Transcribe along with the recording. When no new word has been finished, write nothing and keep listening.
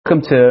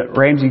Welcome to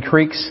Ramsey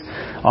Creek's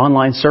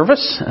online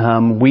service.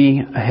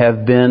 We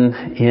have been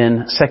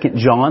in 2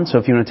 John, so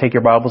if you want to take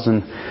your Bibles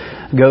and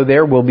go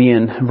there, we'll be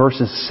in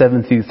verses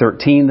 7 through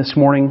 13 this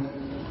morning.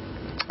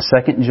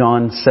 2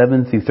 John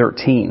 7 through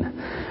 13.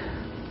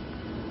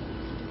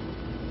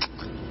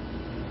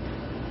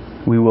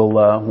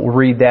 We'll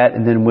read that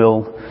and then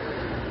we'll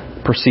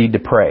proceed to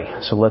pray.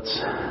 So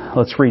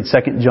let's read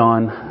 2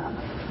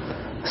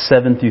 John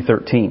 7 through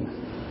 13.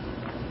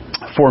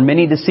 For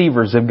many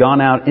deceivers have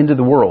gone out into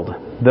the world,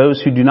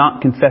 those who do not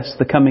confess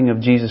the coming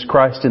of Jesus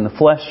Christ in the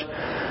flesh.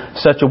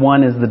 Such a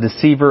one is the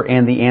deceiver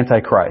and the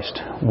Antichrist.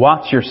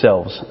 Watch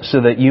yourselves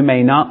so that you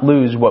may not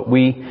lose what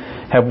we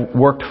have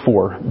worked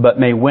for, but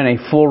may win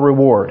a full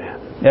reward.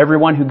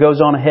 Everyone who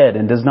goes on ahead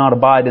and does not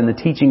abide in the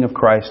teaching of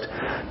Christ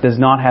does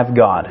not have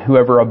God.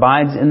 Whoever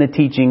abides in the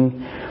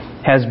teaching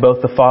has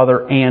both the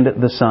Father and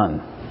the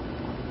Son.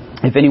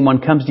 If anyone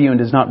comes to you and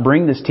does not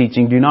bring this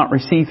teaching, do not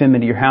receive him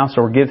into your house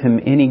or give him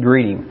any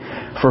greeting.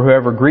 For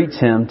whoever greets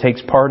him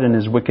takes part in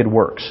his wicked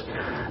works.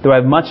 Though I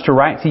have much to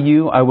write to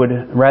you, I would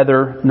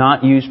rather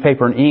not use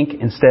paper and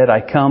ink. Instead, I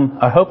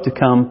hope to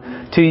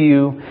come to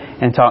you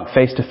and talk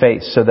face to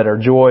face so that our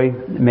joy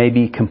may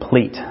be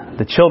complete.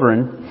 The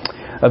children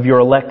of your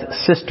elect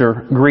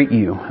sister greet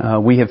you.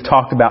 We have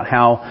talked about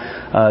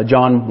how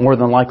John more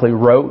than likely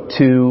wrote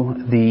to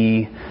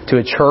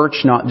a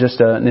church, not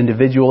just an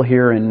individual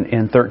here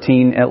in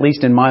 13. At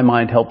least in my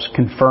mind, helps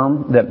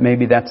confirm that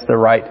maybe that's the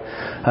right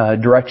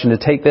direction to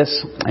take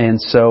this. And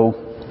so,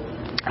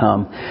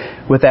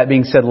 with that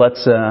being said,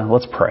 let's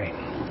pray.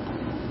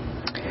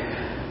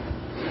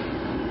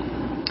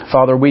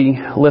 Father, we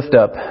lift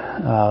up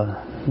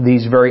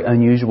these very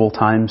unusual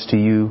times to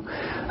you,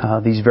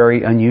 these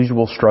very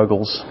unusual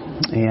struggles.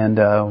 And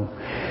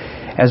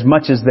as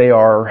much as they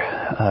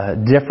are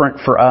different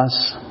for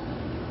us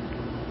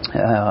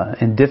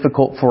and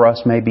difficult for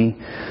us maybe,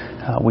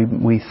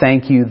 we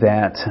thank you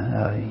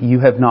that you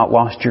have not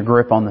lost your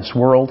grip on this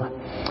world.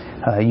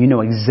 You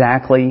know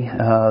exactly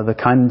the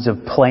kinds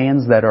of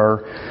plans that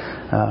are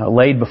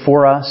laid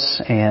before us,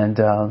 and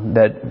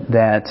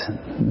that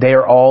they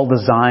are all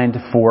designed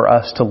for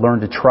us to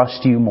learn to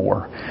trust you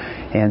more.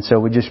 And so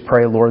we just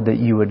pray, Lord, that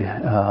you would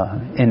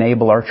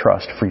enable our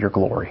trust for your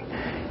glory.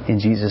 In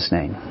Jesus'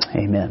 name,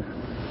 amen.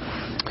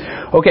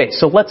 Okay,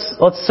 so let's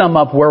sum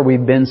up where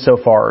we've been so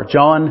far.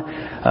 John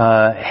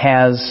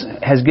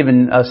has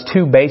given us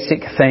two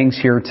basic things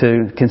here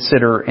to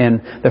consider,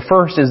 and the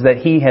first is that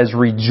he has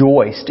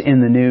rejoiced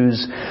in the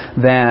news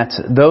that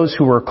those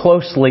who were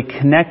closely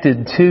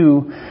connected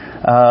to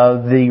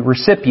the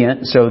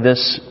recipient, so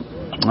this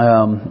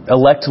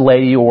elect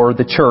lady or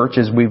the church,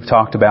 as we've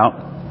talked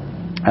about,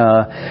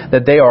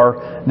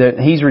 that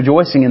he's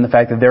rejoicing in the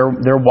fact that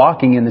they're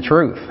walking in the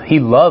truth. He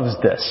loves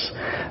this,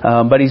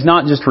 but he's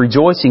not just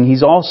rejoicing.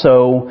 He's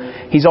also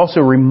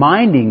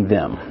reminding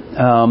them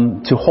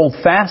to hold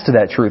fast to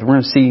that truth. We're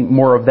going to see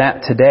more of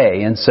that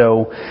today, and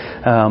so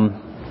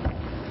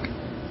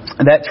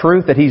that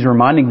truth that he's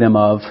reminding them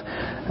of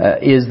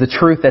is the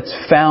truth that's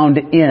found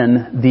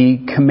in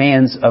the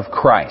commands of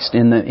Christ,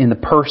 in the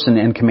person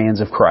and commands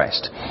of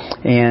Christ,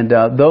 and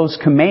those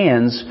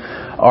commands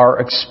are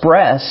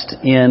expressed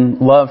in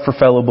love for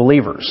fellow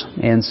believers.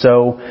 And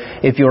so,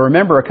 if you'll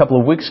remember, a couple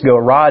of weeks ago,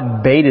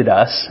 Rod baited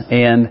us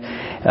and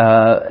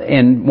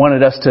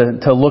wanted us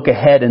to look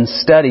ahead and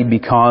study,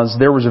 because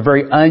there was a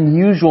very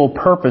unusual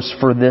purpose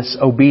for this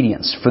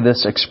obedience, for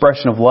this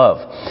expression of love.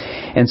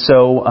 And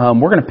so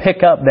we're going to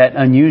pick up that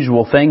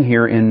unusual thing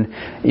here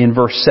in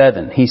verse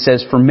 7. He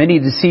says, "For many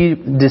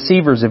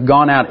deceivers have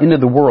gone out into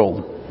the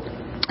world,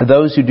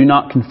 those who do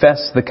not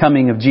confess the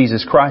coming of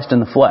Jesus Christ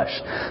in the flesh.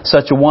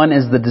 Such a one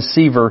is the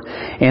deceiver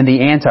and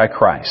the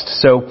Antichrist."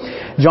 So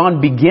John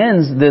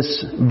begins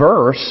this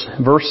verse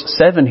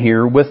 7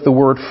 here, with the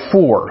word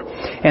 "for."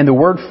 And the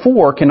word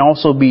 "for" can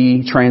also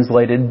be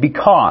translated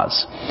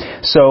 "because."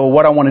 So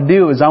what I want to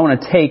do is I want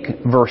to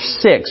take verse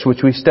 6,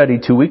 which we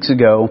studied 2 weeks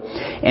ago,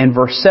 and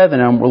verse 7,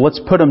 and let's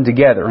put them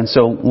together. And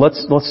so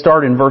let's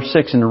start in verse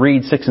 6 and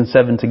read 6 and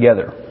 7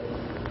 together.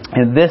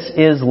 "And this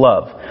is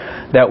love,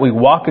 that we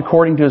walk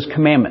according to His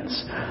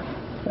commandments.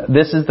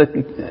 This is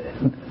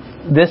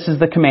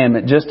the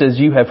commandment, just as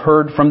you have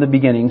heard from the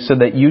beginning, so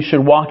that you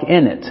should walk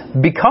in it.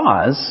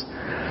 Because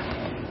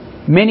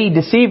many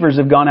deceivers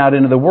have gone out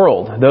into the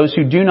world, those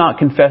who do not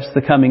confess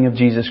the coming of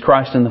Jesus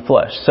Christ in the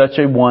flesh. Such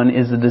a one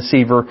is the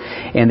deceiver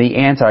and the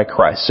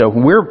Antichrist." So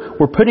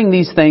we're putting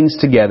these things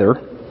together,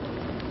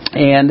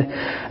 and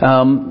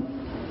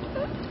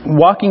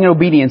walking in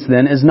obedience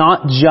then is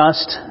not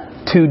just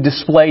to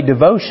display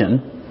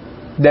devotion.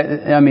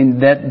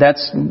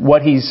 That's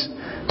what he's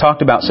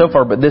talked about so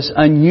far. But this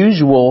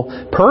unusual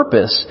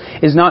purpose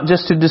is not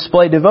just to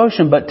display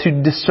devotion, but to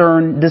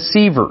discern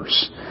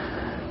deceivers.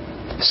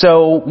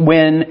 So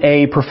when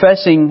a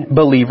professing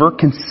believer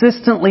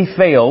consistently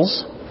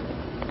fails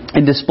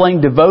in displaying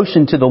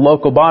devotion to the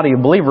local body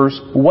of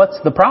believers, what's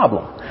the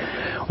problem?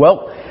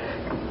 Well,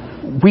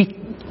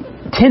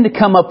 tend to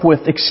come up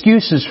with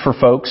excuses for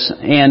folks,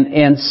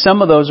 and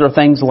some of those are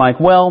things like,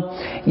 well,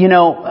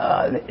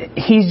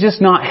 he's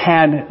just not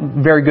had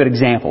very good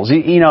examples.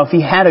 If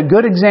he had a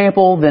good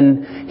example,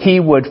 then he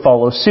would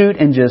follow suit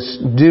and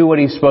just do what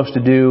he's supposed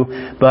to do.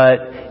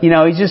 But he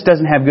just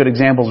doesn't have good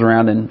examples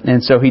around,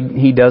 and so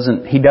he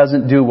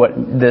doesn't do what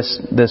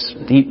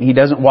he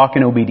doesn't walk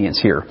in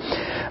obedience here.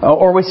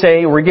 Or we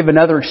give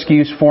another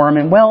excuse for him,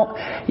 and well,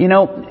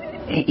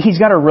 he's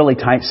got a really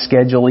tight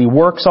schedule. He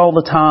works all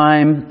the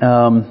time.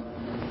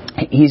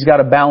 He's got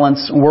to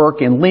balance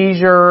work and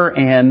leisure.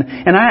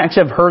 And I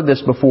actually have heard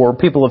this before.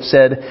 People have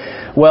said,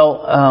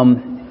 well,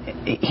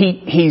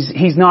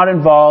 he's not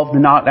involved,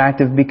 not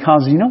active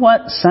because, you know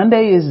what?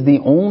 Sunday is the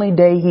only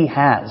day he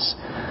has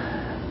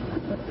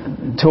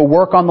to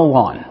work on the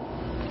lawn.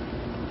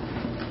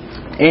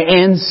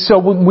 And so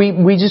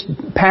we just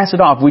pass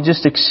it off. We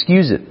just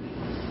excuse it.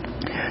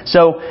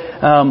 So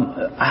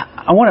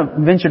I want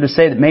to venture to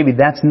say that maybe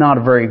that's not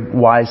a very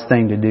wise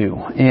thing to do.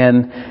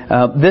 And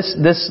this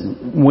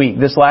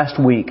last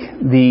week,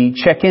 the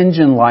check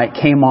engine light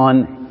came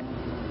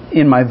on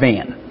in my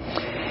van.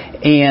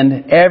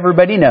 And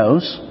everybody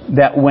knows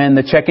that when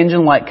the check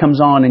engine light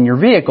comes on in your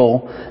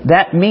vehicle,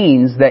 that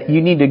means that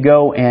you need to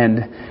go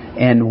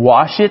and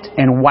wash it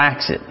and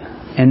wax it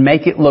and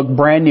make it look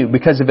brand new.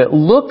 Because if it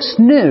looks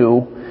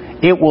new,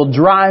 it will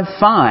drive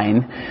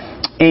fine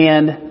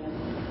and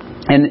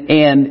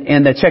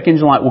the check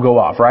engine light will go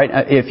off, right?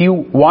 If you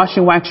wash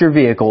and wax your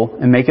vehicle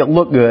and make it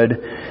look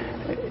good,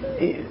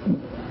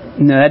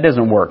 no, that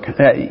doesn't work.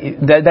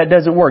 That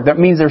doesn't work. That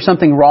means there's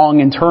something wrong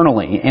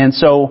internally. And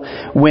so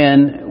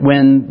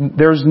when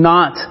there's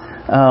not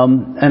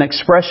an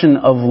expression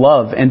of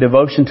love and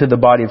devotion to the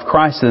body of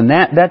Christ, then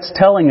that's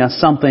telling us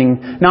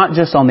something not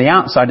just on the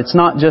outside. It's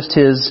not just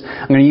his,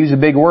 I'm going to use a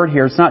big word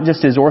here, it's not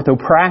just his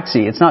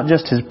orthopraxy. It's not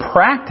just his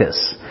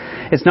practice.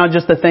 It's not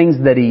just the things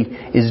that he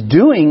is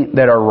doing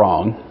that are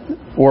wrong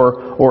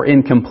or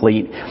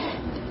incomplete.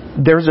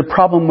 There's a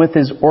problem with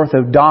his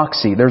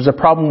orthodoxy. There's a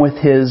problem with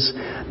his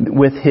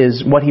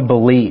what he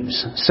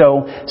believes.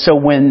 So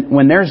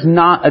when there's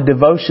not a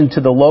devotion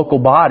to the local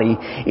body,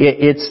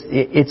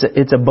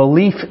 it's a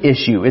belief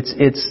issue.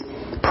 It's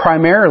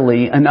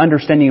primarily an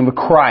understanding of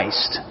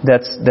Christ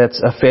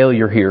that's a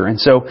failure here. And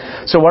so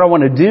what I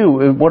want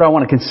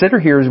to consider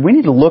here is we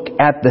need to look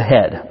at the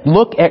head.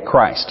 Look at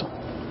Christ.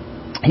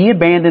 He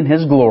abandoned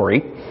His glory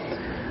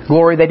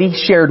that He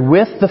shared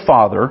with the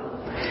Father,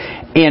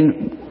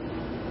 and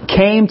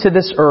came to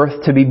this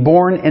earth to be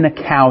born in a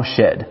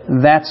cowshed.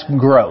 That's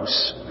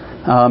gross.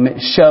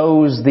 It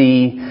shows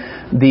the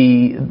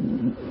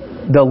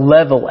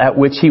level at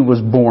which he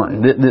was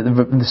born.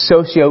 The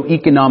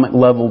socioeconomic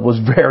level was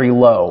very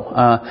low.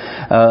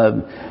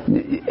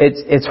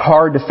 It's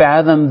hard to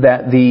fathom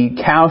that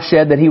the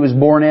cowshed that he was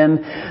born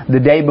in the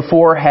day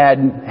before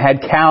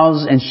had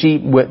cows and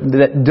sheep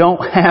that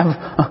don't have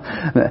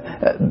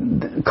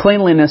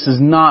cleanliness is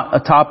not a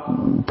top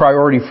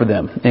priority for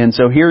them. And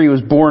so here he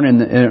was born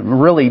in a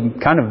really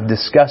kind of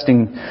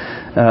disgusting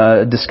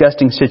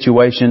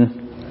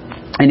situation.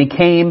 And he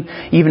came,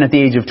 even at the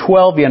age of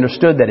 12, he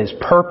understood that his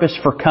purpose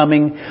for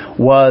coming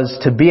was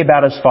to be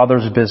about his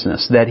Father's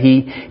business. That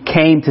he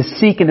came to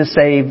seek and to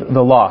save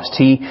the lost.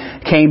 He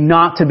came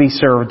not to be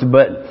served,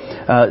 but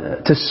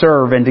to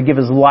serve and to give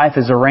his life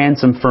as a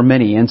ransom for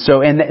many. And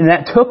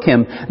that took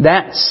him,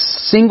 that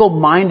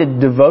single-minded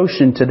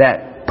devotion to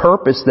that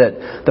purpose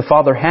that the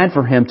Father had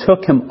for him,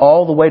 took him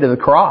all the way to the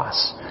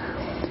cross.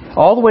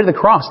 All the way to the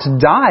cross to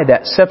die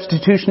that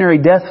substitutionary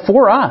death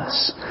for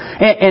us.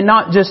 And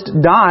not just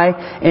die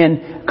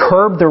and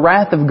curb the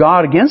wrath of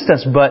God against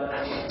us,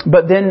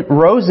 but then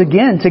rose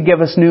again to give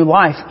us new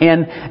life.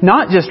 And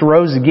not just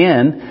rose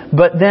again,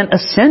 but then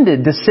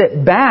ascended to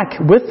sit back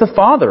with the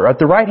Father at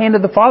the right hand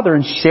of the Father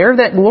and share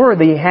that glory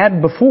that He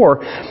had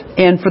before.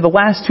 And for the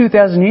last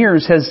 2,000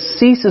 years has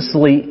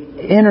ceaselessly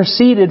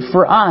interceded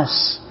for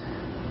us.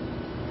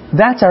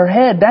 That's our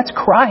head. That's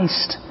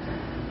Christ.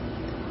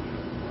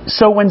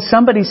 So when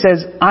somebody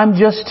says, I'm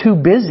just too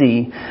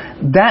busy,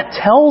 that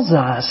tells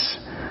us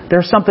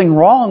there's something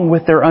wrong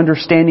with their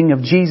understanding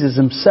of Jesus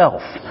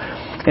Himself.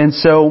 And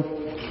so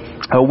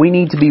we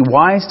need to be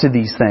wise to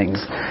these things.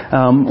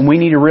 We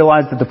need to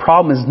realize that the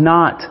problem is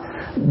not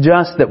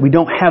just that we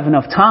don't have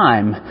enough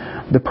time.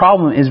 The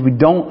problem is we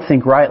don't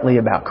think rightly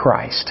about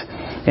Christ.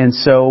 And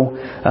so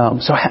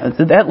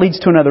that leads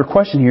to another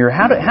question here.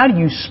 How do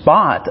you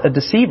spot a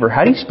deceiver?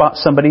 How do you spot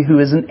somebody who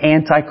is an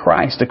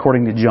antichrist,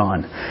 according to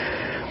John?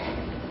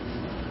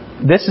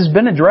 This has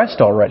been addressed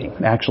already,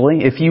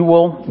 actually. If you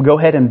will go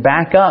ahead and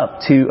back up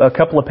to a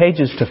couple of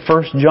pages to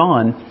 1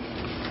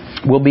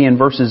 John, we'll be in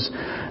verses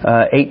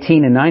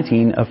 18 and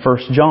 19 of 1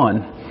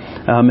 John.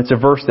 It's a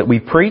verse that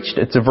we've preached.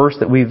 It's a verse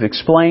that we've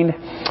explained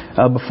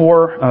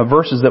before,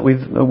 verses that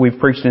we've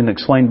preached and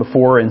explained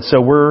before. And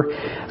so we're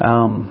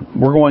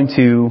going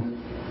to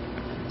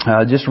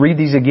just read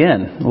these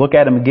again. Look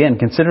at them again.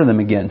 Consider them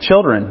again.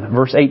 Children,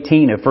 verse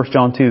 18 of 1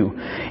 John 2.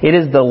 It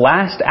is the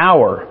last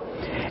hour.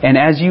 And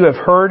as you have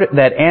heard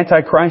that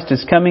Antichrist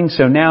is coming,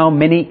 so now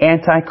many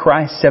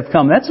Antichrists have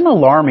come. That's an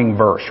alarming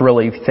verse,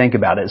 really, if you think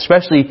about it.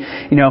 Especially,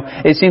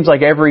 it seems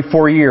like every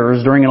 4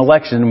 years during an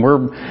election,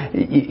 we're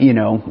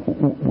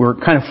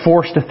kind of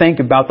forced to think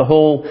about the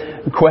whole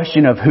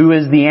question of who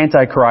is the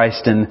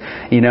Antichrist, and,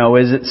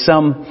 is it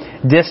some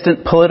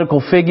distant political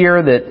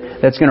figure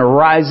that's going to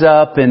rise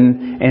up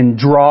and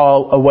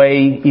draw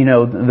away,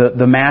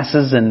 the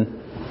masses, and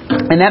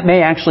that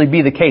may actually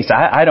be the case.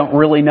 I don't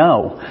really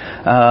know.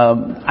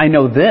 I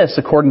know this,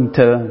 according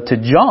to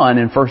John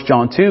in 1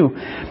 John 2,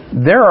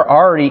 there are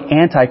already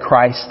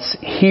antichrists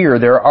here.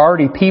 There are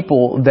already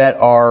people that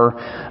are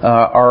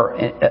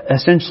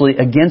essentially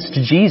against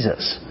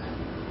Jesus.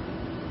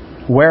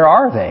 Where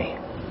are they?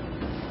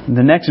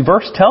 The next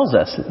verse tells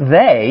us,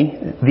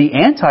 they, the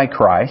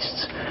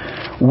antichrists,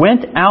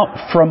 went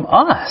out from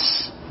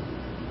us.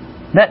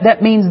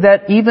 That means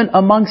that even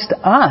amongst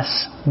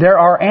us, there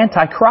are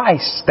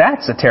antichrists.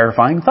 That's a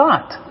terrifying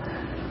thought.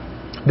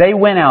 They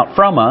went out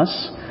from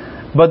us,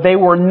 but they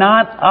were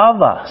not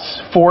of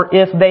us. For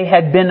if they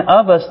had been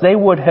of us, they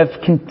would have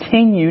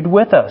continued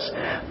with us.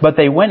 But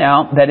they went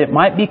out that it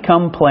might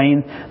become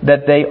plain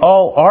that they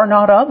all are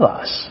not of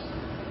us.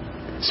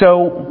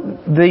 So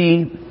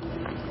the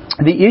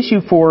issue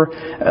for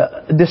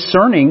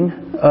discerning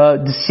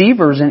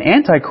deceivers and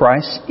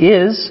antichrists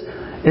is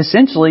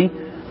essentially,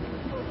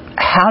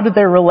 how do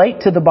they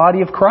relate to the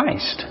body of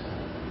Christ?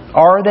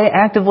 Are they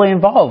actively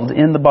involved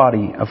in the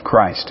body of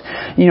Christ?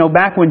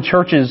 Back when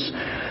churches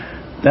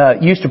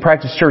used to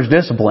practice church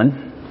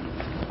discipline,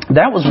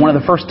 that was one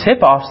of the first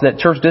tip-offs that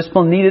church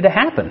discipline needed to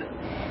happen,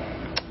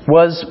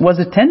 was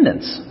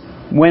attendance.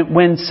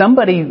 When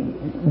somebody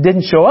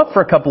didn't show up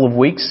for a couple of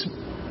weeks,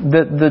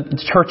 the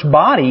church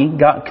body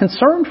got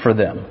concerned for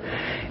them.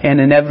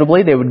 And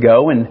inevitably they would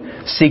go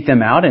and seek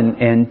them out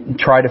and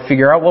try to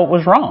figure out what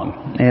was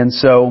wrong. And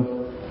so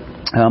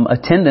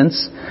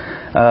attendance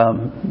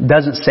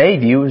doesn't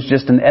save you. It's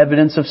just an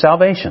evidence of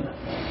salvation.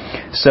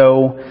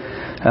 So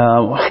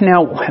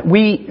now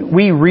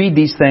we read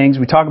these things,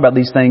 we talk about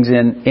these things,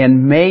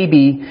 and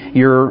maybe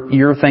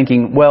you're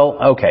thinking, well,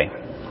 okay,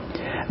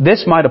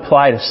 this might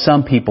apply to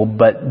some people,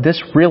 but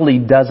this really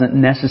doesn't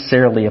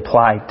necessarily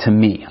apply to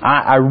me.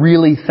 I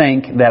really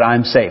think that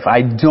I'm safe.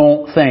 I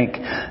don't think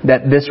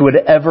that this would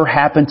ever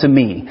happen to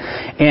me.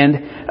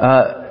 And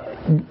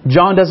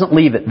John doesn't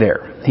leave it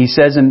there. He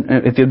says,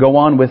 if you go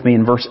on with me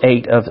in verse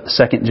 8 of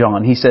 2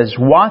 John, he says,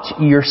 watch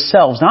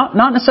yourselves. Not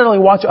necessarily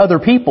watch other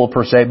people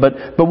per se,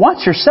 but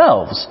watch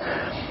yourselves,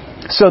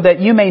 so that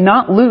you may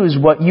not lose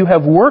what you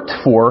have worked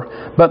for,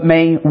 but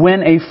may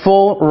win a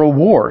full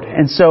reward.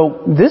 And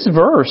so this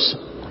verse,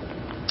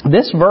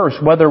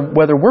 whether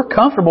we're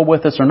comfortable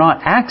with this or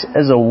not, acts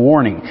as a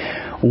warning.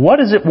 What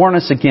does it warn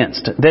us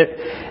against?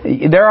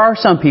 There are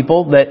some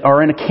people that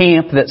are in a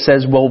camp that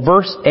says, well,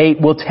 verse 8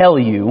 will tell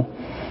you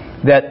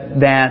that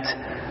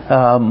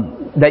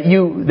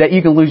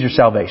you can lose your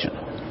salvation.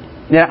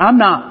 Now, I'm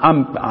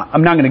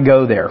not going to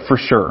go there for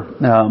sure.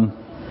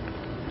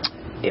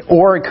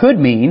 Or it could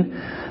mean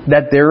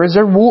that there is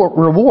a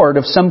reward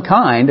of some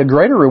kind, a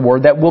greater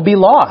reward that will be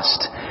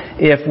lost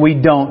if we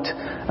don't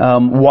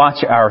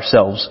watch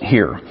ourselves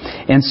here.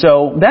 And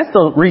so that's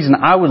the reason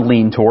I would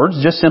lean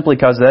towards, just simply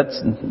because that's,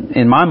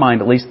 in my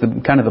mind at least,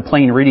 the kind of the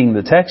plain reading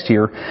of the text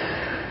here.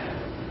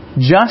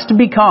 Just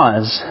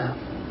because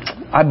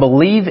I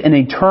believe in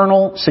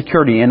eternal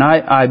security, and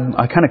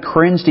I kind of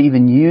cringe to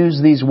even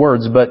use these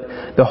words,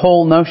 but the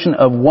whole notion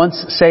of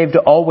once saved,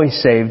 always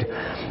saved,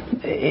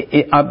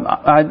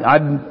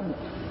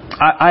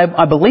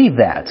 I believe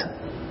that.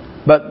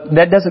 But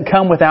that doesn't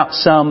come without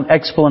some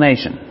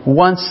explanation.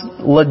 Once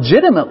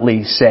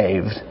legitimately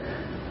saved,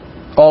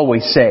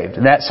 always saved.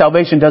 That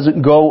salvation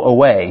doesn't go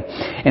away.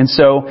 And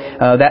so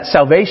that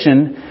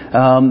salvation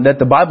that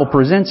the Bible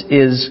presents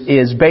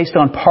is based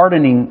on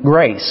pardoning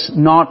grace,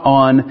 not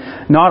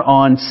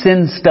on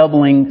sin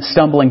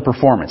stumbling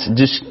performance. It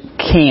just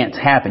can't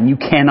happen. You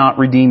cannot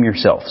redeem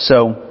yourself.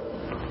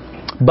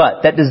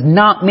 But that does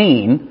not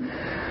mean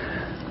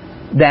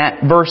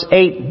that verse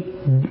 8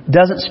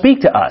 doesn't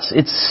speak to us.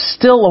 It's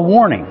still a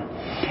warning.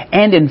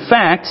 And in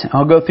fact,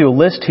 I'll go through a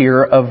list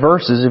here of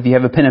verses. If you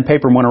have a pen and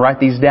paper and want to write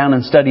these down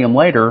and study them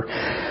later,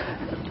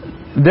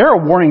 there are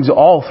warnings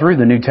all through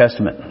the New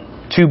Testament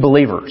to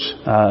believers.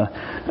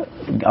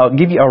 I'll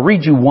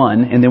read you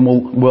one, and then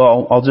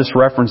I'll just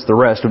reference the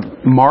rest.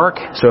 Mark.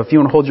 So if you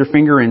want to hold your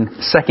finger in 2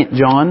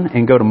 John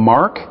and go to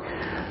Mark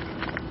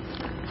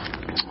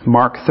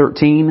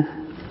 13.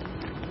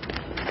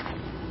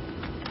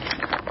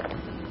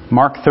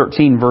 Mark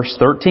 13, verse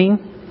 13.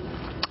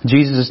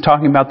 Jesus is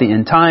talking about the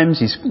end times.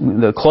 He's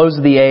the close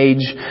of the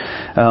age,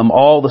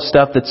 all the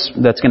stuff that's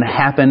going to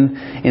happen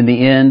in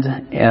the end,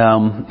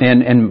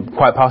 and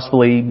quite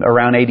possibly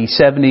around AD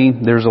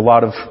 70. There's a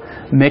lot of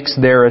mix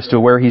there as to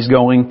where he's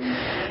going.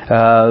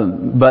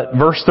 But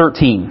verse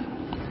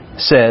 13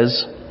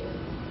 says,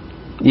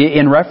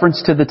 in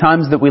reference to the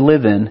times that we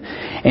live in,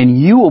 and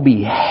you will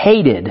be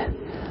hated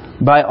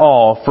by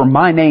all for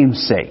my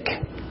name's sake.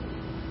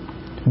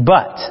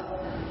 But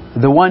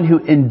The one who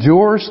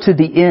endures to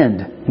the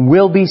end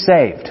will be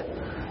saved.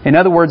 In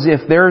other words,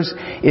 if there's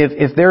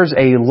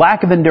a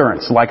lack of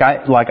endurance,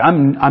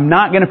 I'm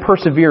not going to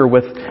persevere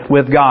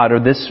with God or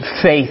this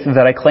faith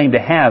that I claim to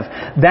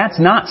have, that's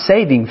not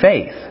saving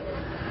faith.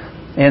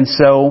 And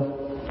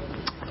so,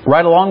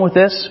 right along with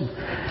this,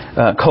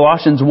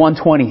 Colossians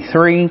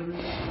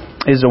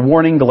 1:23 is a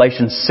warning.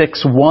 Galatians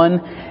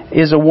 6:1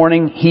 is a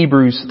warning.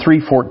 Hebrews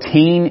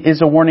 3:14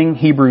 is a warning.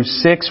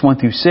 Hebrews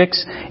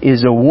 6:1-6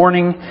 is a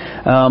warning.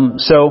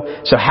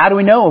 So how do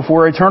we know if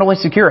we're eternally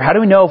secure? How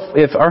do we know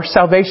if our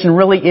salvation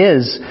really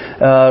is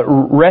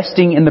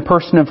resting in the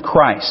person of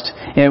Christ?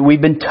 And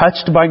we've been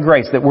touched by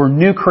grace, that we're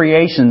new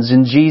creations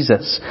in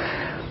Jesus.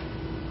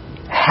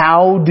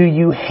 How do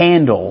you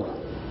handle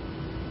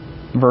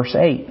verse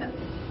 8?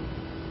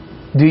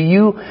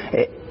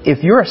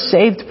 If you're a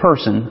saved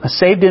person, a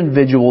saved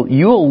individual,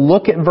 you'll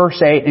look at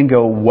verse 8 and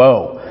go,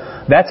 whoa,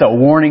 that's a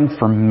warning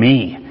for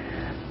me.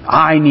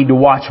 I need to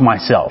watch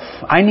myself.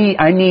 I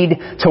need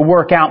to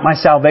work out my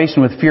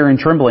salvation with fear and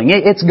trembling.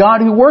 It's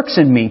God who works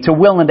in me to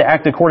will and to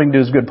act according to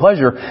His good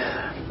pleasure.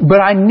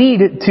 But I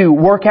need to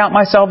work out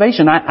my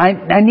salvation.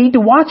 I need to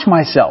watch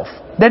myself.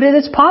 That it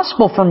is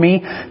possible for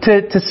me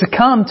to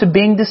succumb to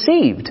being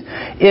deceived.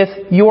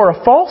 If you're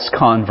a false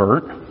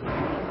convert,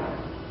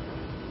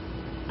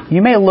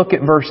 you may look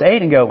at verse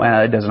 8 and go,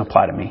 it doesn't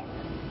apply to me.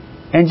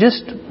 And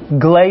just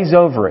glaze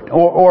over it.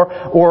 Or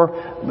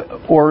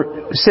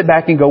sit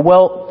back and go,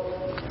 well,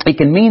 it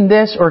can mean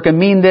this or it can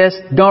mean this.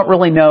 Don't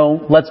really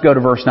know. Let's go to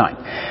verse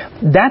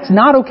 9. That's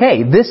not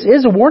okay. This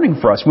is a warning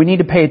for us. We need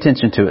to pay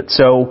attention to it.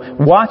 So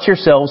watch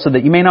yourselves so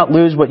that you may not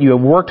lose what you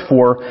have worked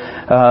for,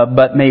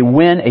 but may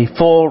win a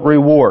full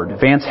reward.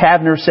 Vance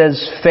Havner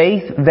says,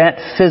 faith that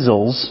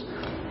fizzles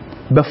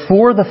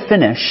before the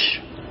finish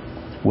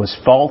was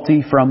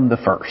faulty from the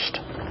first.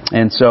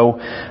 And so,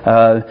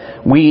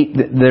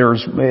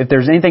 if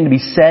there's anything to be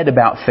said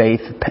about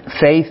faith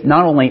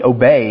not only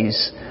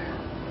obeys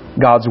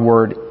God's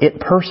Word, it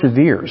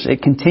perseveres,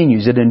 it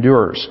continues, it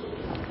endures.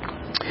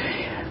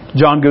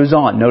 John goes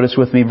on, notice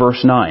with me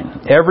verse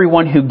 9.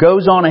 Everyone who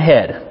goes on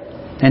ahead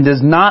and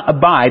does not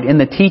abide in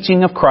the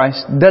teaching of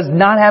Christ does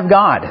not have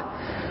God.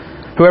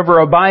 Whoever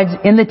abides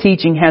in the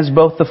teaching has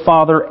both the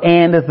Father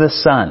and the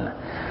Son.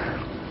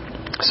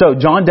 So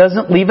John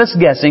doesn't leave us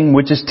guessing,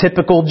 which is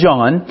typical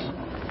John.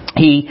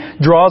 He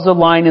draws a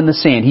line in the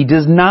sand. He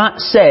does not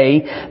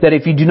say that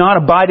if you do not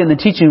abide in the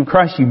teaching of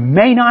Christ, you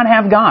may not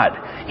have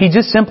God. He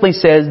just simply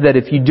says that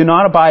if you do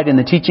not abide in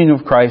the teaching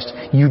of Christ,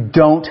 you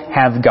don't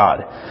have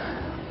God.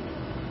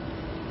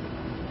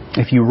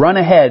 If you run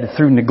ahead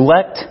through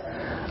neglect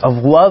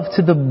of love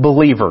to the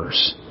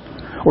believers,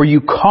 or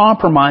you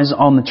compromise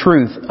on the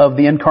truth of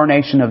the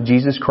incarnation of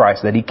Jesus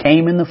Christ, that He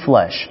came in the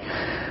flesh,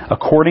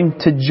 according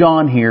to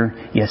John here,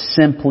 you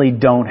simply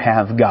don't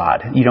have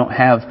God. You don't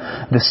have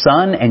the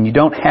Son and you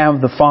don't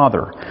have the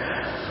Father.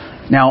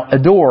 Now, a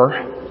door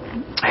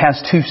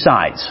has two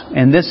sides.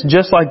 And this,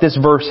 just like this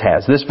verse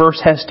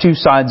has two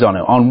sides on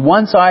it. On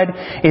one side,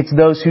 it's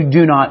those who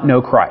do not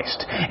know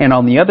Christ. And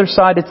on the other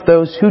side, it's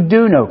those who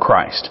do know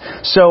Christ.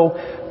 So,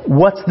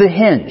 what's the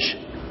hinge?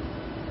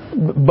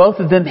 Both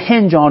of them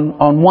hinge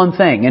on one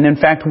thing, and in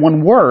fact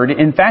one word.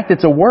 In fact,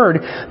 it's a word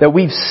that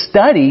we've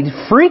studied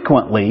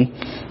frequently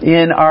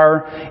in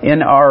our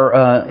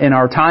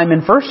time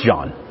in 1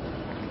 John,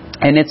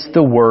 and it's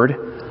the word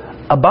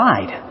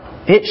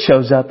abide. It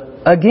shows up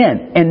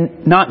again,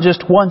 and not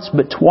just once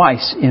but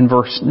twice in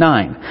verse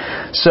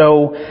 9.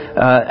 So,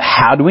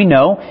 how do we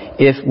know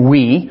if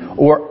we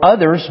or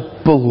others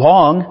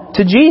belong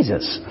to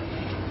Jesus?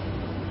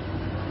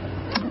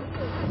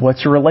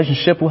 What's your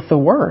relationship with the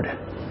Word?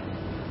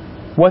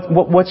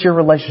 What's your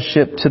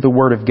relationship to the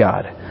Word of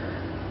God?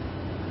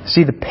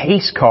 See, the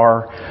pace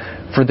car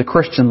for the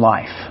Christian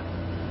life,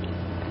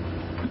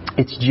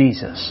 it's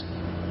Jesus.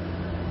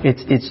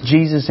 It's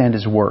Jesus and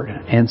His Word.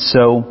 And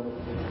so,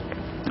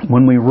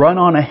 when we run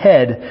on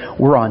ahead,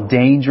 we're on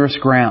dangerous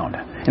ground.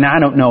 And I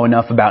don't know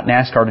enough about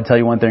NASCAR to tell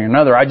you one thing or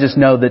another. I just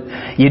know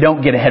that you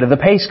don't get ahead of the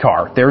pace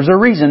car. There's a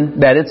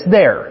reason that it's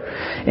there.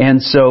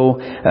 And so,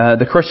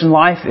 the Christian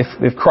life,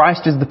 if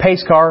Christ is the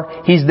pace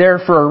car, He's there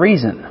for a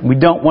reason. We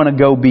don't want to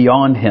go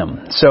beyond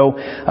Him. So,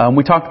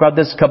 we talked about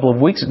this a couple of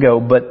weeks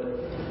ago,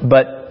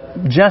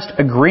 but just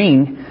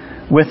agreeing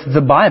with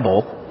the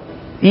Bible,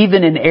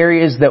 even in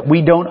areas that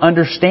we don't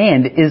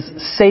understand, is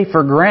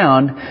safer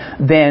ground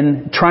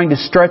than trying to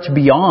stretch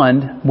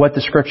beyond what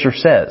the Scripture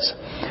says.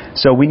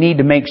 So we need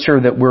to make sure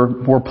that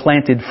we're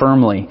planted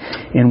firmly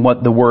in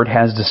what the Word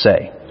has to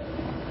say.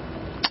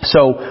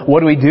 So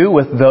what do we do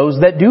with those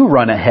that do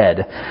run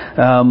ahead?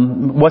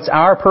 What's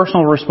our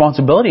personal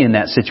responsibility in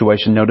that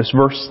situation? Notice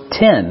verse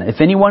 10. If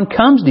anyone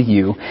comes to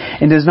you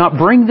and does not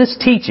bring this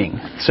teaching,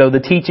 so the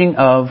teaching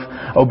of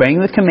obeying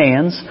the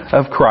commands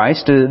of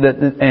Christ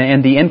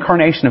and the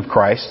incarnation of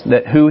Christ,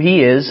 that who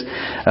He is,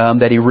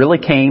 that He really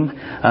came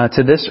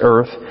to this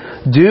earth,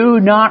 do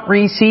not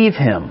receive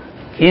him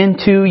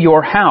into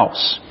your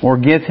house or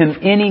give him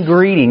any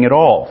greeting at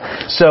all.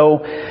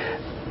 So,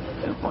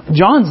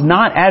 John's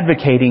not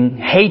advocating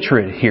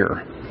hatred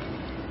here.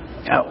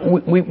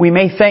 we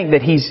may think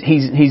that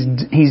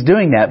he's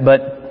doing that,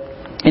 but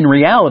in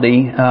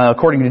reality,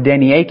 according to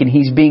Danny Akin,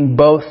 he's being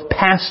both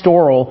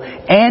pastoral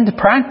and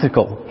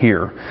practical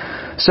here.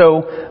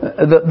 So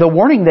the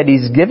warning that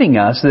he's giving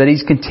us, that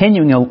he's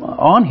continuing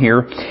on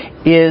here,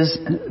 is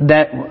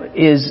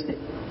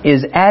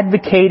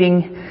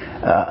advocating,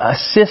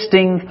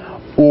 assisting,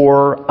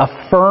 or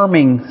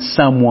affirming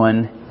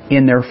someone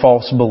in their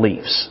false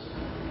beliefs.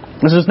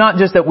 This is not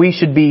just that we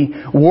should be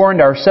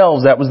warned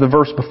ourselves. That was the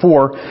verse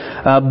before,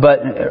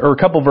 or a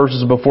couple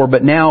verses before.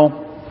 But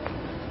now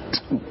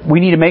we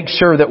need to make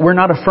sure that we're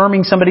not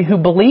affirming somebody who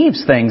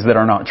believes things that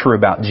are not true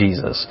about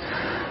Jesus.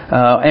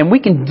 And we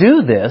can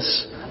do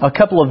this a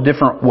couple of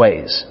different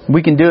ways.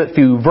 We can do it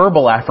through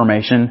verbal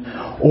affirmation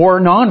or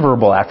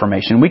nonverbal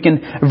affirmation. We can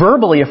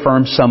verbally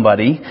affirm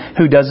somebody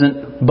who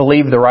doesn't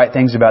believe the right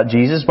things about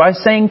Jesus by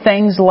saying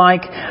things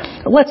like,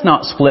 let's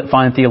not split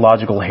fine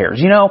theological hairs.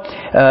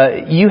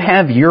 You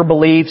have your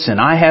beliefs and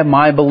I have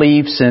my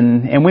beliefs,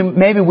 and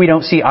maybe we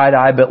don't see eye to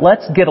eye, but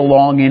let's get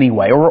along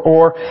anyway.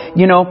 Or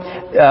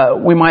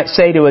we might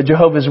say to a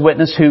Jehovah's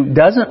Witness who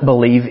doesn't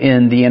believe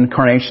in the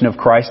incarnation of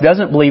Christ,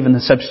 doesn't believe in the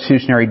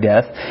substitutionary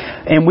death,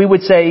 and we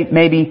would say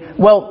maybe,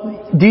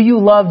 well, do you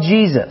love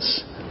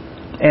Jesus?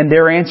 And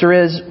their answer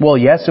is, well,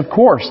 yes, of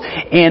course.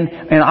 And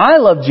I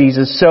love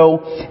Jesus,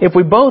 so if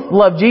we both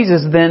love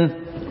Jesus, then,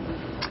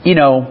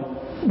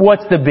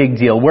 what's the big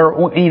deal?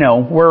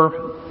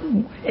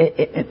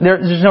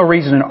 There's no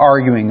reason in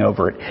arguing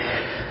over it.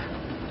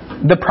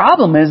 The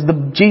problem is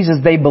the Jesus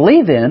they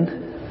believe in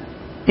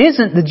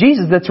isn't the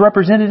Jesus that's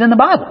represented in the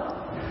Bible.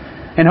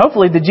 And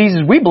hopefully the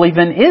Jesus we believe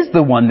in is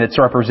the one that's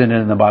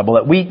represented in the Bible,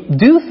 that we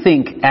do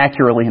think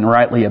accurately and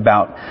rightly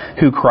about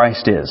who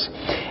Christ is.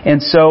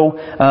 And so,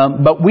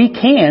 but we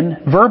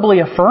can verbally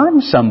affirm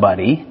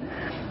somebody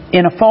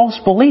in a false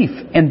belief,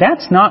 and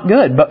that's not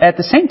good. But at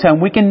the same time,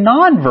 we can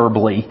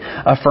non-verbally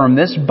affirm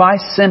this by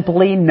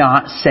simply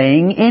not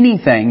saying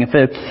anything.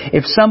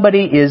 If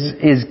somebody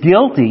is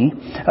guilty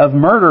of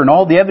murder and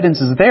all the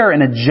evidence is there,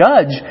 and a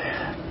judge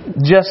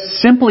just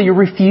simply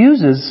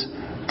refuses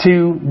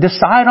to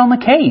decide on the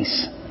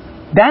case,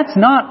 that's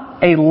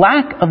not a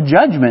lack of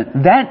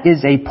judgment. That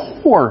is a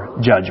poor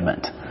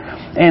judgment.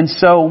 And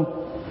so,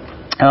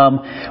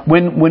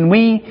 when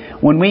we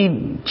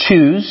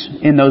choose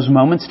in those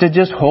moments to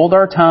just hold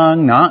our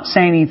tongue, not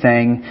say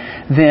anything,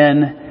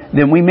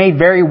 then we may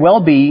very well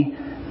be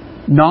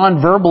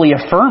non-verbally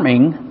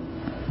affirming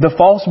the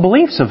false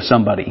beliefs of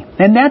somebody.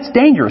 And that's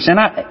dangerous.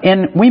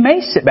 And we may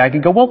sit back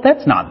and go, well,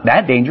 that's not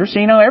that dangerous.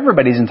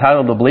 Everybody's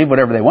entitled to believe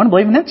whatever they want to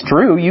believe, and that's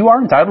true. You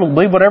are entitled to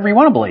believe whatever you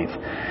want to believe.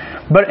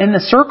 But in the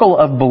circle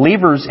of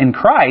believers in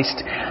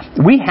Christ,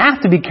 we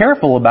have to be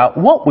careful about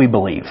what we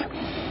believe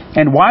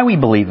and why we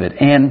believe it.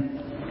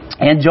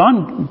 And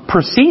John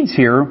proceeds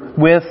here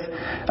with,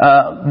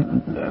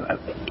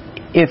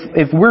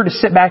 if we're to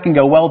sit back and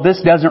go, well,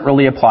 this doesn't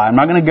really apply. I'm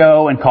not going to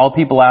go and call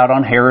people out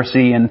on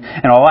heresy and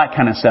all that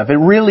kind of stuff. It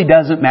really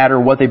doesn't matter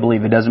what they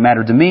believe. It doesn't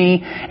matter to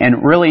me.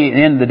 And really, at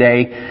the end of the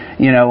day,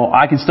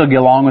 I can still get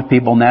along with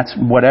people, and that's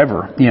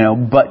whatever.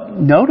 But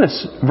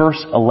notice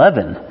verse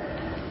 11.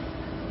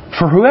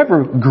 For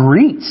whoever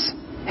greets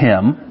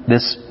him,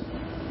 this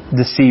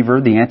deceiver,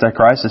 the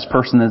Antichrist, this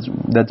person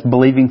that's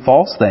believing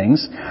false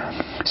things,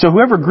 so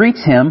whoever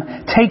greets him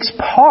takes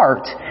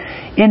part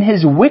in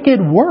his wicked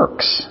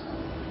works.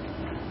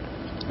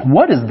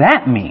 What does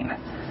that mean?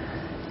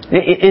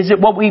 Is it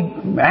what we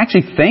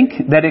actually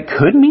think that it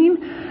could mean?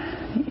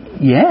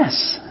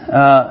 Yes.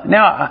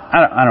 Now,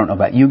 I don't know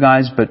about you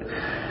guys, but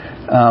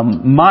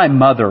my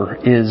mother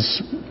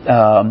is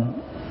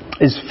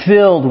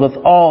filled with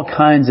all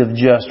kinds of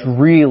just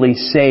really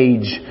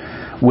sage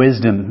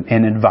wisdom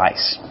and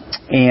advice.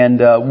 And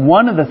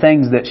one of the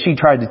things that she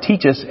tried to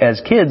teach us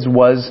as kids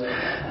was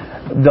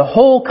the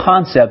whole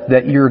concept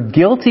that you're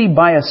guilty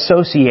by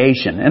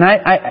association. And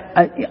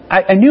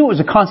I knew it was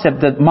a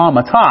concept that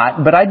Mama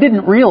taught, but I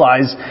didn't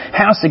realize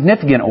how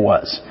significant it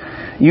was.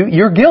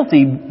 You're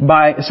guilty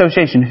by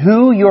association.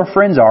 Who your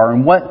friends are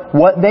and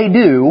what they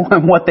do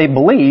and what they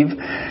believe,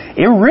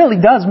 it really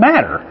does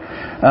matter.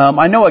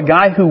 I know a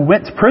guy who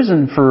went to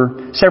prison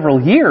for several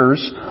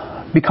years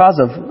because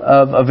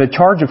of a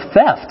charge of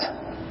theft.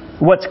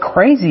 What's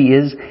crazy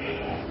is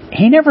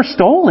he never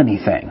stole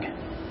anything.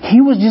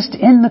 He was just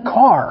in the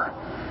car,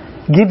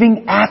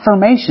 giving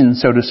affirmation,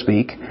 so to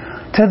speak,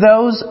 to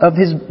those of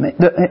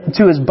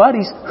to his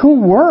buddies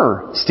who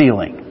were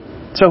stealing.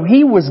 So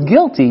he was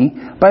guilty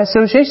by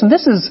association.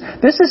 This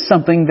is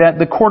something that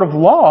the court of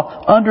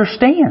law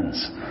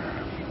understands,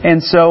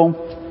 and so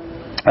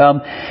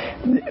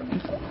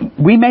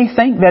we may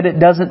think that it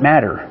doesn't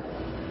matter,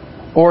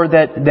 or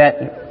that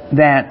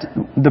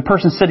the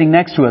person sitting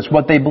next to us,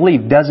 what they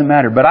believe, doesn't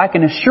matter. But I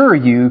can assure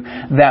you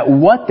that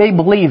what they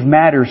believe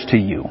matters to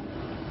you.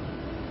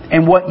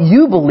 And what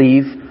you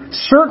believe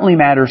certainly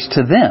matters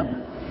to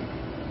them.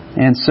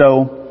 And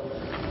so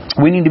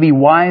we need to be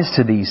wise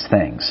to these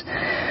things.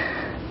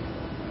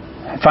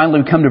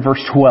 Finally, we come to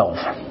verse 12.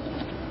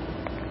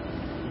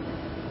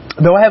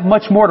 though I have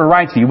much more to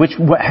write to you, which,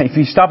 if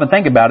you stop and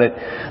think about it,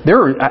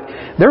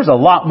 there's a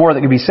lot more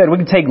that can be said. We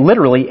can take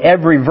literally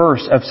every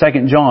verse of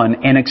 2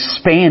 John and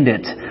expand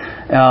it.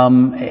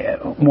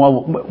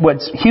 Well,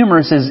 what's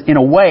humorous is, in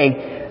a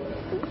way,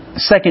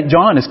 2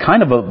 John is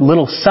kind of a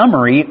little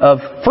summary of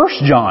 1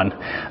 John.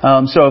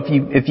 So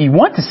if you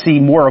want to see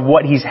more of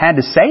what he's had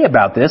to say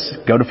about this,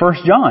 go to 1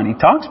 John. He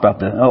talks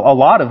about a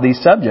lot of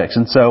these subjects.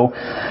 And so,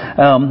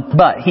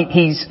 but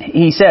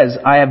he says,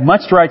 I have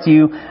much to write to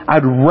you.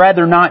 I'd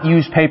rather not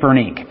use paper and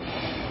ink.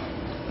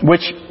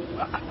 Which,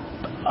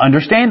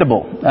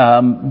 understandable.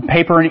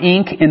 Paper and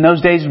ink in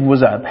those days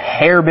was a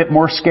hair bit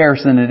more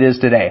scarce than it is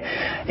today.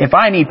 If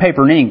I need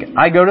paper and ink,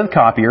 I go to the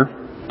copier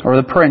or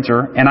the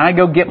printer, and I can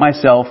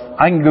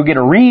go get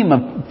a ream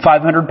of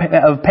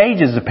 500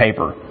 pages of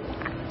paper.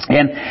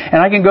 And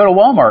I can go to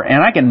Walmart,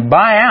 and I can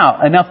buy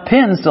out enough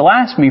pens to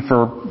last me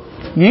for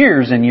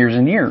years and years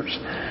and years.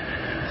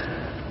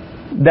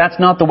 That's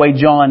not the way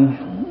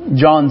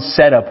John's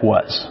setup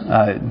was.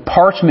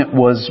 Parchment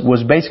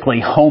was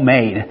basically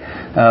homemade.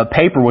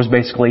 Paper was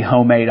basically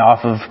homemade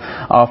off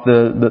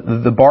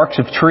the barks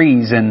of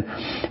trees and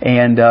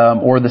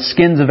or the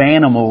skins of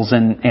animals,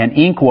 and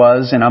ink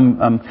was. And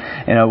I'm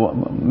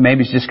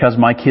maybe it's just because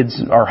my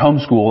kids are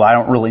homeschooled, I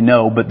don't really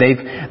know, but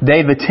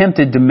they've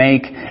attempted to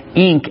make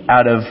ink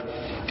out of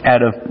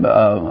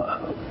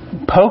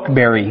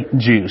pokeberry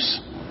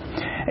juice.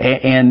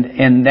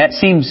 And that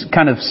seems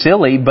kind of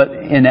silly, but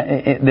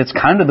that's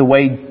kind of the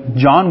way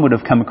John would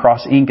have come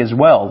across ink as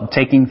well.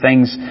 Taking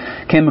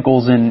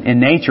chemicals in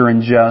nature,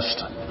 and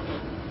just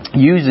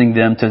using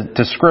them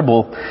to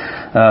scribble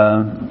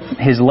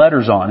his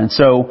letters on. And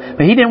so,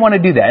 but he didn't want to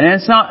do that. And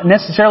it's not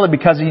necessarily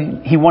because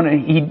he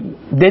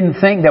didn't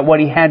think that what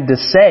he had to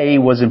say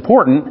was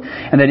important,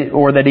 and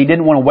that he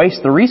didn't want to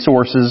waste the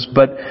resources.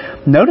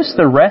 But notice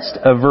the rest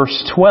of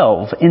verse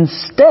 12.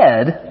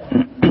 Instead,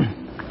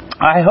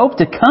 I hope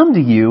to come to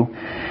you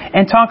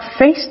and talk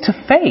face to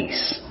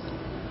face,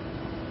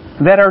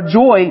 that our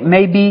joy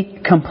may be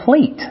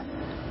complete.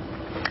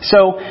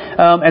 So,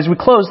 as we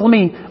close, let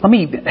me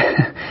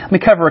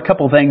cover a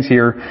couple things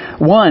here.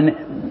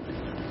 One,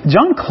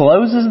 John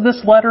closes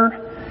this letter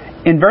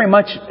in very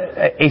much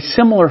a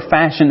similar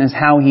fashion as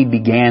how he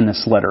began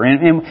this letter,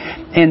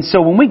 and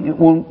so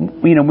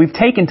when we've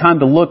taken time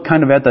to look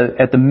kind of at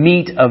the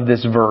meat of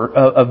this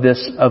of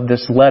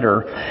this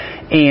letter,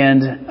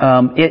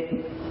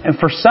 and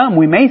for some,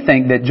 we may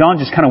think that John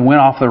just kind of went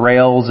off the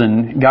rails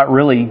and got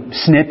really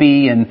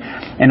snippy and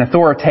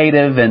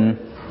authoritative and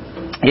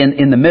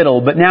in the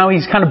middle. But now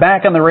he's kind of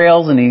back on the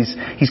rails, and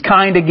he's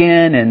kind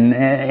again. And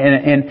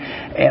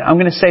I'm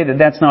going to say that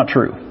that's not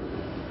true.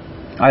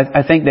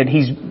 I think that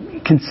he's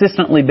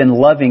consistently been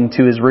loving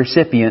to his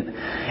recipient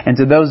and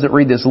to those that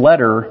read this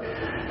letter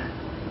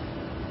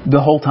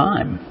the whole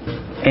time.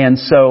 And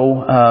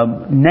so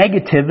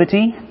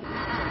negativity,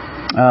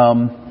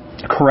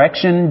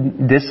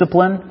 correction,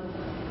 discipline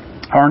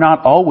are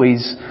not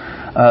always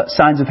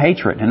signs of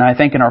hatred. And I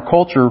think in our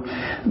culture,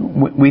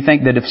 we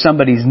think that if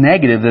somebody's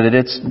negative, that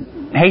it's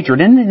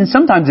hatred. And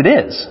sometimes it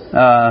is.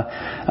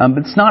 But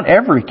it's not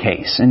every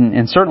case.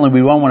 And certainly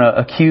we won't want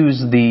to accuse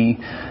the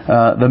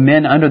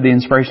men under the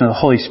inspiration of the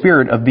Holy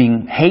Spirit of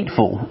being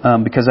hateful,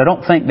 because I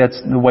don't think that's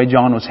the way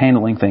John was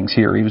handling things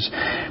here. He was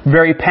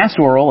very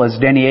pastoral, as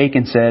Danny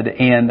Aiken said,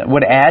 and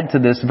would add to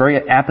this, very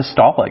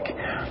apostolic.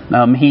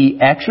 He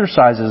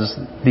exercises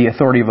the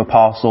authority of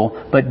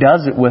apostle, but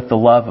does it with the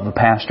love of a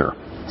pastor.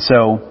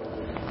 So,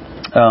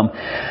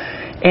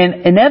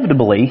 and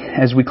inevitably,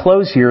 as we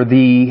close here,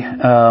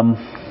 the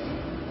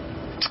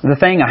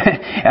thing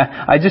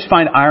I just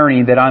find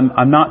irony that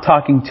I'm not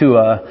talking to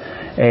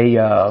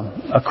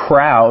a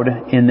crowd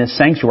in this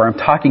sanctuary. I'm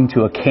talking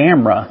to a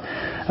camera.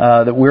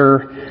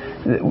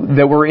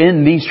 That we're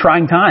in these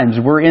trying times.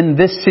 We're in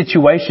this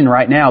situation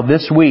right now,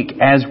 this week,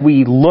 as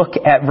we look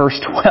at verse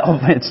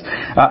 12.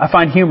 I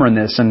find humor in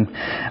this, and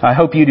I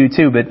hope you do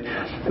too.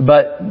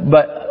 But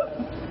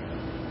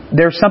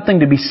there's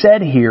something to be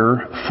said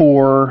here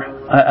for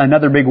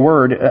another big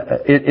word.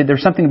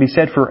 There's something to be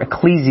said for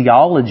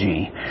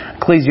ecclesiology.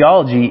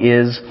 Ecclesiology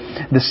is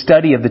the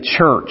study of the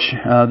church,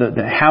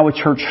 how a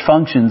church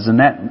functions, and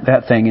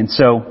that thing. And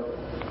so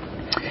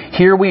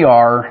here we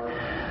are.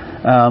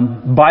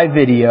 By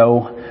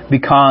video,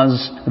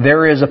 because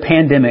there is a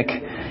pandemic,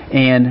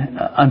 and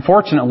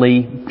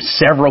unfortunately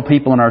several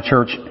people in our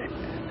church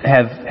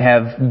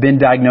have been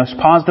diagnosed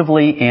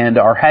positively and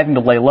are having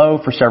to lay low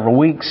for several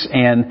weeks,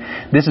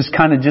 and this is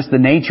kind of just the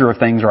nature of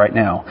things right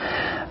now.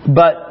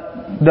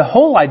 But the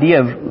whole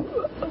idea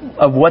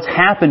of what's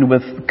happened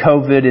with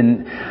COVID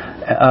and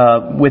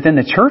within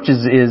the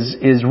churches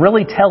is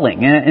really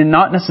telling, and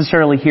not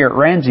necessarily here at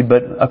Ramsey,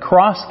 but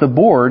across the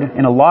board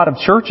in a lot of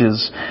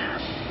churches.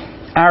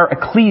 Our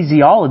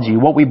ecclesiology,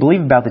 what we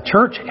believe about the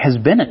church, has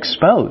been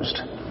exposed.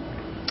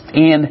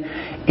 And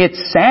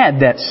it's sad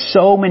that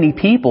so many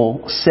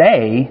people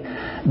say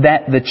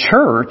that the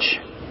church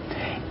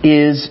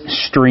is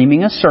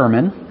streaming a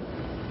sermon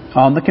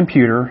on the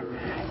computer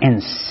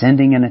and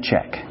sending in a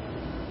check.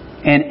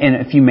 And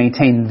if you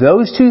maintain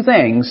those two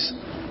things,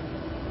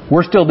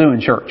 we're still doing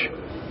church.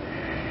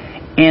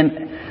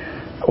 And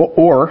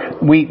or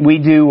we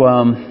do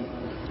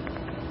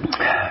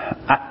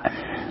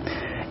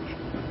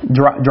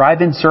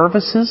drive-in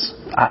services.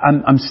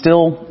 I'm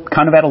still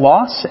kind of at a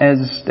loss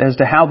as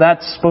to how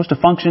that's supposed to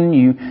function.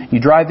 You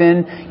drive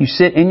in, you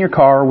sit in your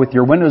car with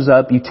your windows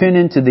up, you tune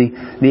into the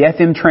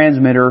FM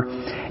transmitter,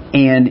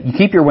 and you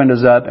keep your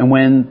windows up. And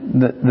when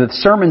the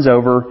sermon's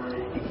over,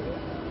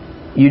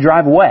 you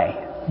drive away.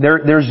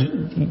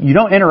 You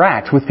don't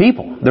interact with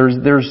people.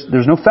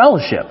 There's no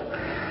fellowship,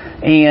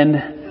 and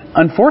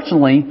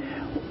unfortunately,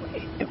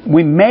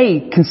 we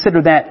may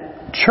consider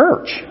that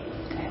church.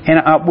 And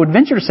I would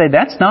venture to say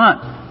that's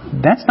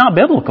not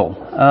biblical.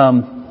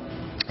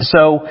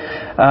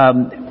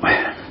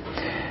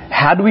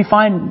 How do we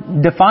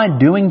define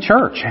doing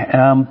church?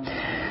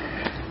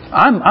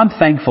 I'm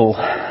thankful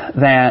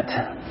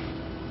that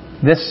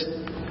this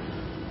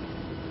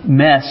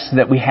mess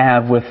that we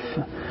have with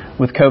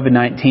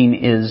COVID-19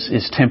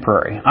 is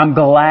temporary. I'm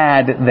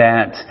glad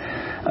that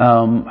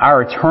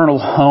our eternal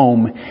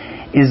home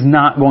is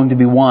not going to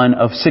be one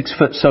of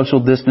 6-foot social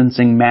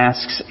distancing,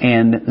 masks,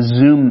 and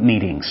Zoom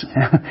meetings.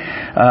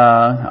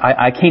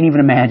 I can't even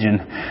imagine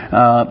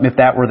if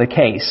that were the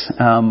case.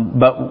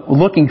 But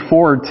looking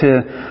forward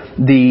to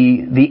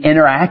the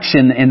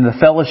interaction and the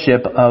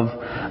fellowship of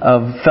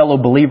fellow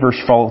believers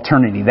for all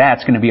eternity.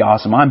 That's going to be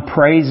awesome. I'm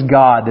praise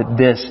God that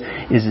this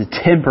is a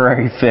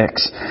temporary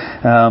fix.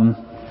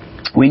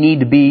 We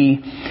need to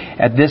be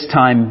at this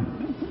time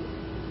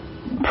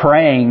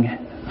praying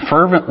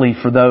fervently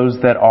for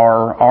those that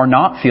are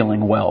not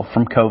feeling well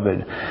from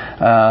COVID,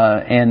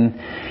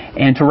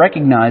 and to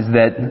recognize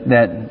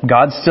that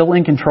God's still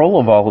in control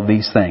of all of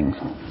these things.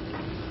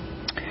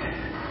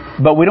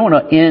 But we don't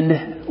want to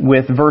end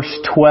with verse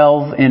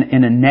 12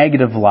 in a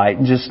negative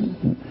light, just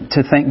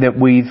to think that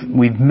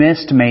we've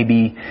missed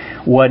maybe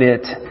what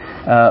it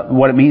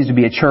means to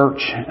be a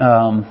church.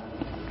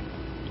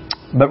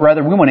 But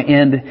rather, we want to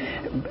end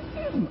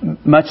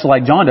much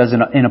like John does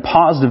in a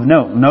positive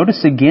note.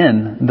 Notice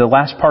again the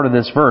last part of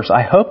this verse.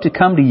 I hope to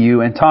come to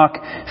you and talk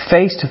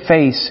face to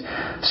face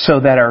so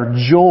that our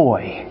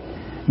joy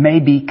may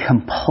be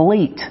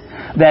complete.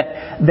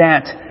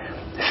 That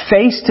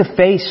face to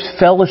face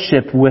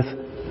fellowship with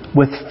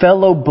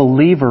fellow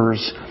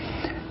believers,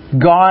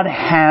 God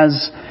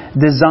has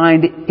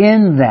designed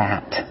in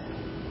that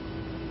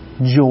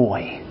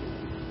joy.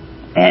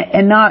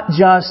 And not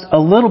just a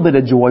little bit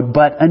of joy,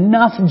 but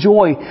enough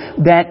joy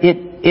that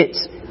it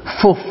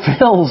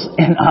fulfills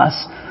in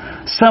us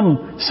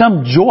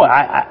some joy.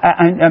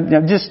 I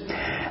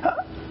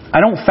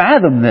don't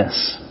fathom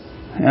this,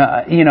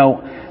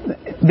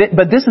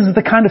 but this is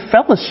the kind of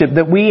fellowship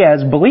that we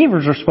as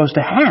believers are supposed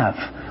to have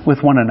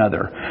with one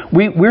another.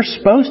 We're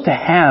supposed to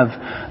have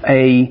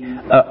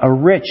a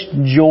rich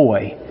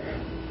joy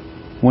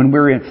when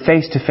we're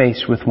face to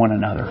face with one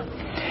another.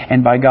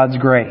 And by God's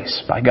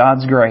grace,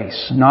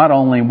 not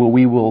only will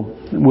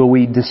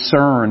we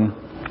discern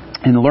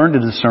and learn to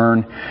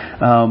discern,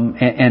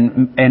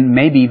 and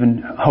maybe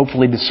even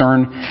hopefully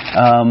discern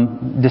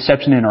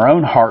deception in our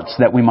own hearts,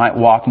 that we might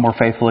walk more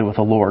faithfully with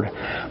the Lord,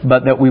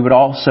 but that we would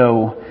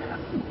also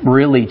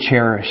really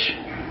cherish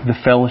the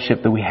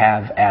fellowship that we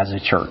have as a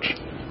church,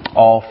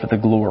 all for the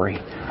glory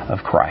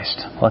of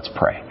Christ. Let's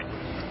pray.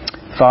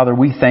 Father,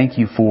 we thank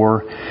you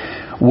for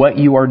what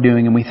you are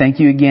doing, and we thank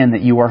you again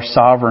that you are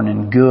sovereign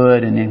and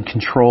good and in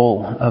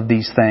control of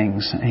these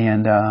things.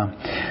 And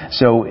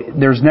so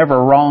there's never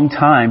a wrong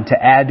time to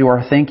add to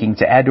our thinking,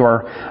 to add to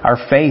our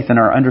faith and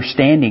our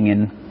understanding.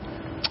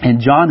 And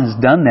John has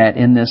done that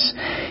in this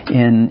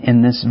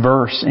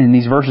verse, in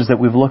these verses that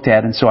we've looked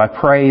at. And so I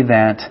pray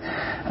that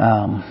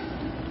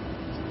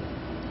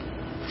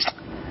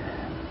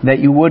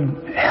you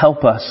would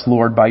help us,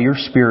 Lord, by your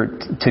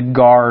Spirit, to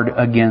guard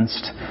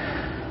against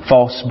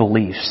false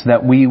beliefs,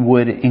 that we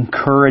would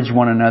encourage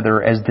one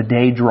another as the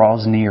day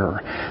draws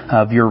near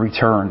of your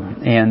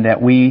return, and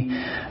that we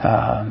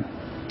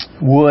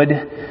would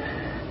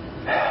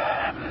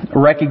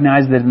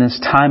recognize that in this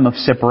time of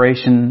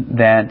separation,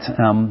 that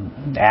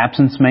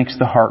absence makes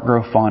the heart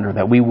grow fonder,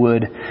 that we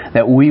would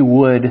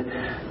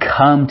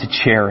come to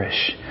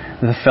cherish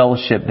the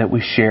fellowship that we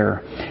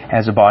share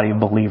as a body of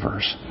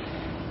believers.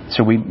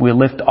 So we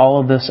lift all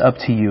of this up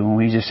to you, and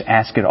we just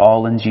ask it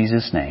all in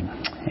Jesus' name.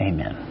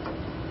 Amen.